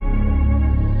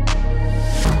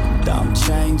I'm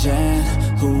changing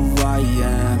who I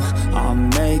am. I'm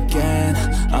making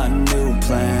a new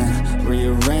plan,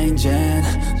 rearranging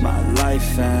my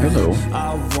life. Hello,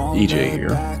 EJ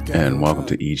here, and welcome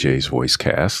to EJ's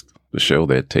Voicecast, the show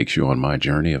that takes you on my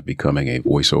journey of becoming a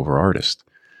voiceover artist.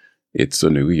 It's a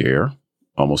new year,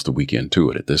 almost a week into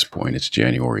it at this point. It's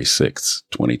January 6th,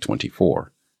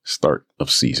 2024, start of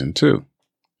season 2.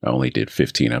 I only did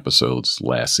 15 episodes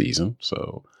last season,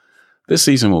 so this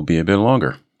season will be a bit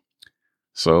longer.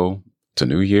 So it's a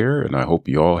new year, and I hope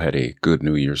you all had a good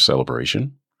New Year's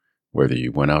celebration. Whether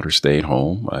you went out or stayed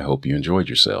home, I hope you enjoyed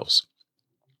yourselves.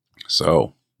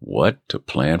 So, what to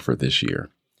plan for this year?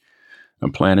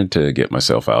 I'm planning to get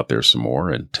myself out there some more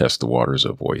and test the waters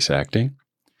of voice acting.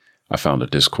 I found a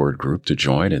Discord group to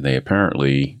join, and they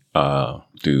apparently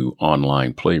do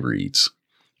online play reads.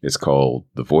 It's called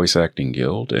the Voice Acting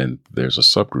Guild, and there's a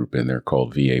subgroup in there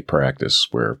called VA Practice,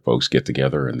 where folks get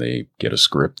together and they get a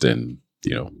script and,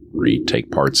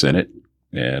 take parts in it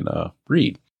and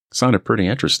read. It sounded pretty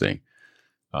interesting.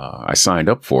 I signed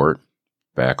up for it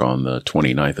back on the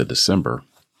 29th of December,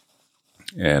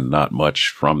 and not much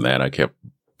from that. I kept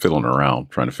fiddling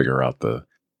around trying to figure out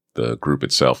the group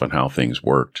itself and how things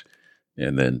worked.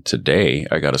 And then today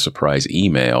I got a surprise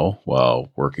email while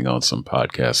working on some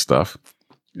podcast stuff,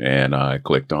 and I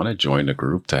clicked on it, joined the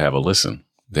group to have a listen.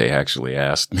 They actually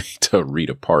asked me to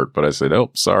read a part, but I said, oh,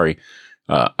 sorry,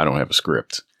 I don't have a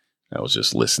script. I was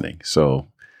just listening. So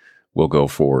we'll go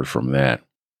forward from that.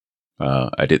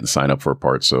 I didn't sign up for a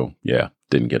part, so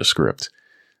didn't get a script.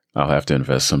 I'll have to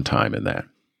invest some time in that.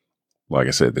 Like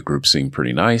I said, the group seemed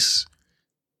pretty nice.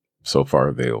 So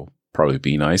far, they'll probably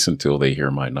be nice until they hear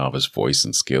my novice voice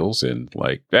and skills and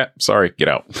sorry, get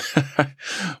out.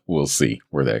 We'll see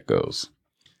where that goes.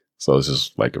 So this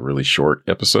is like a really short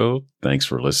episode. Thanks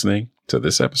for listening to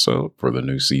this episode for the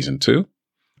new season 2.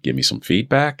 Give me some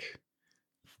feedback.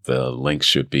 The link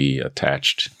should be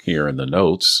attached here in the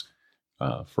notes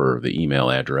for the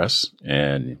email address,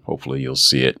 and hopefully you'll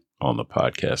see it on the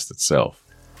podcast itself.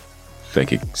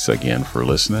 Thanks again for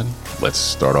listening. Let's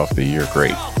start off the year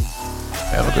great.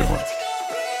 Have a good one.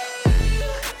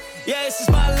 Yeah, this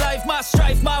is my life, my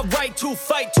strife, my right to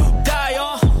fight, to die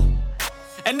on.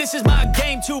 And this is my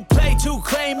game to play, to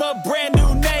claim a brand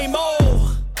new name,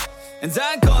 And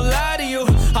I ain't gonna lie to you,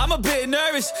 I'm a bit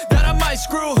nervous that I might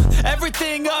screw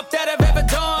everything up that I've ever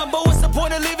done. But what's the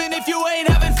point of living if you ain't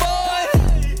having fun?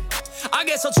 I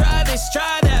guess I'll try this,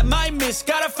 try that, might miss,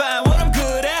 gotta find what I'm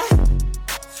good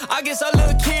at. I guess I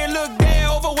look here, look there,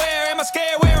 over where am I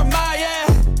scared, where am I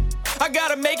at? I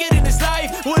gotta make it in this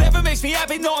life, whatever makes me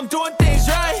happy, know I'm doing things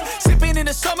right. Sipping in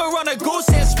the summer on a goose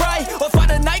and Sprite, or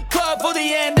find a nightclub for the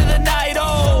end of the night,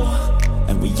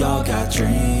 And we all got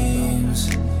dreams,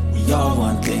 we all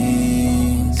want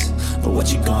things, but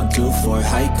what you gonna do for it?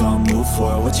 How you gonna move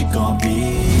for it? What you gonna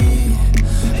be?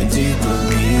 And do you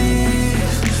believe